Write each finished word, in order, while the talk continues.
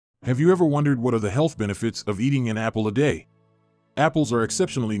Have you ever wondered what are the health benefits of eating an apple a day? Apples are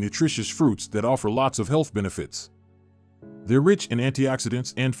exceptionally nutritious fruits that offer lots of health benefits. They're rich in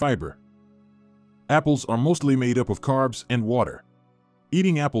antioxidants and fiber. Apples are mostly made up of carbs and water.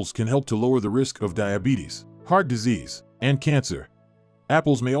 Eating apples can help to lower the risk of diabetes, heart disease, and cancer.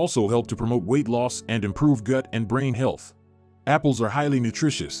 Apples may also help to promote weight loss and improve gut and brain health. Apples are highly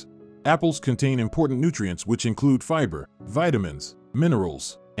nutritious. Apples contain important nutrients which include fiber, vitamins,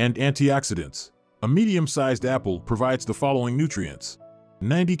 minerals, and antioxidants. A medium-sized apple provides the following nutrients: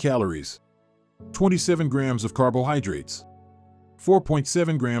 90 calories, 27 grams of carbohydrates,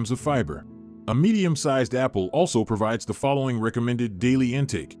 4.7 grams of fiber. A medium-sized apple also provides the following recommended daily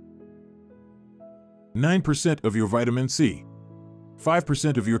intake: 9% of your vitamin C,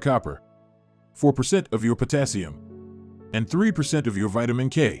 5% of your copper, 4% of your potassium, and 3% of your vitamin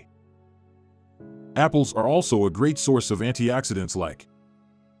K. Apples are also a great source of antioxidants like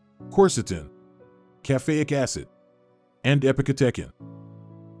quercetin, caffeic acid, and epicatechin.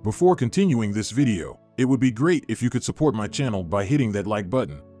 Before continuing this video, it would be great if you could support my channel by hitting that like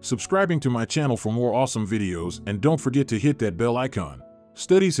button, subscribing to my channel for more awesome videos, and don't forget to hit that bell icon.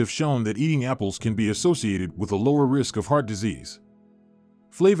 Studies have shown that eating apples can be associated with a lower risk of heart disease.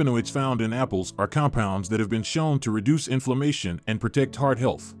 Flavonoids found in apples are compounds that have been shown to reduce inflammation and protect heart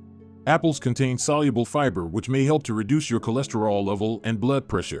health. Apples contain soluble fiber which may help to reduce your cholesterol level and blood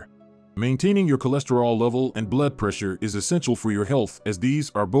pressure. Maintaining your cholesterol level and blood pressure is essential for your health, as these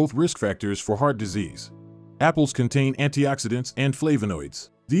are both risk factors for heart disease. Apples contain antioxidants and flavonoids.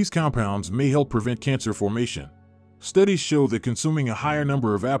 These compounds may help prevent cancer formation. Studies show that consuming a higher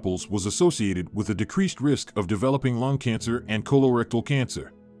number of apples was associated with a decreased risk of developing lung cancer and colorectal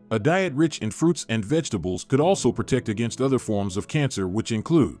cancer. A diet rich in fruits and vegetables could also protect against other forms of cancer, which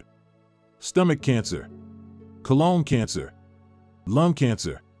include stomach cancer, colon cancer, lung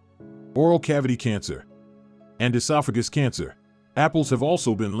cancer, oral cavity cancer, and esophagus cancer. Apples have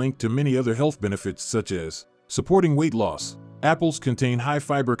also been linked to many other health benefits, such as supporting weight loss. Apples contain high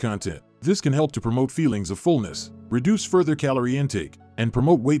fiber content. This can help to promote feelings of fullness, reduce further calorie intake, and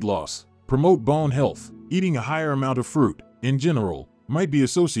promote weight loss. Promote bone health. Eating a higher amount of fruit, in general, might be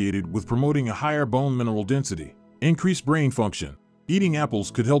associated with promoting a higher bone mineral density. Increase brain function. Eating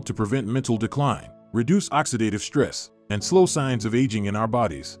apples could help to prevent mental decline, reduce oxidative stress, and slow signs of aging in our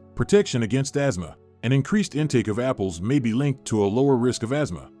bodies. Protection against asthma. An increased intake of apples may be linked to a lower risk of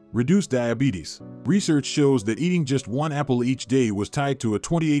asthma. Reduce diabetes. Research shows that eating just one apple each day was tied to a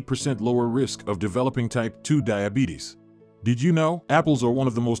 28% lower risk of developing type 2 diabetes. Did you know? Apples are one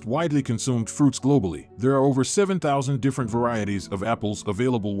of the most widely consumed fruits globally. There are over 7,000 different varieties of apples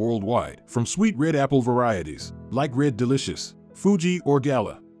available worldwide, from sweet red apple varieties, like Red Delicious, Fuji, or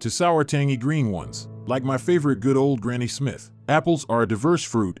Gala, to sour tangy green ones, like my favorite good old Granny Smith. Apples are a diverse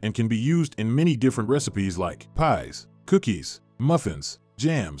fruit and can be used in many different recipes like pies, cookies, muffins,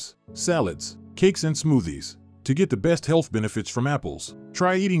 jams, salads, cakes, and smoothies. To get the best health benefits from apples,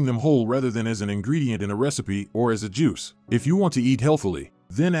 try eating them whole rather than as an ingredient in a recipe or as a juice. If you want to eat healthily,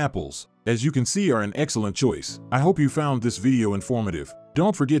 then apples, as you can see, are an excellent choice. I hope you found this video informative.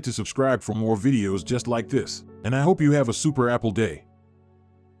 Don't forget to subscribe for more videos just like this, and I hope you have a super apple day.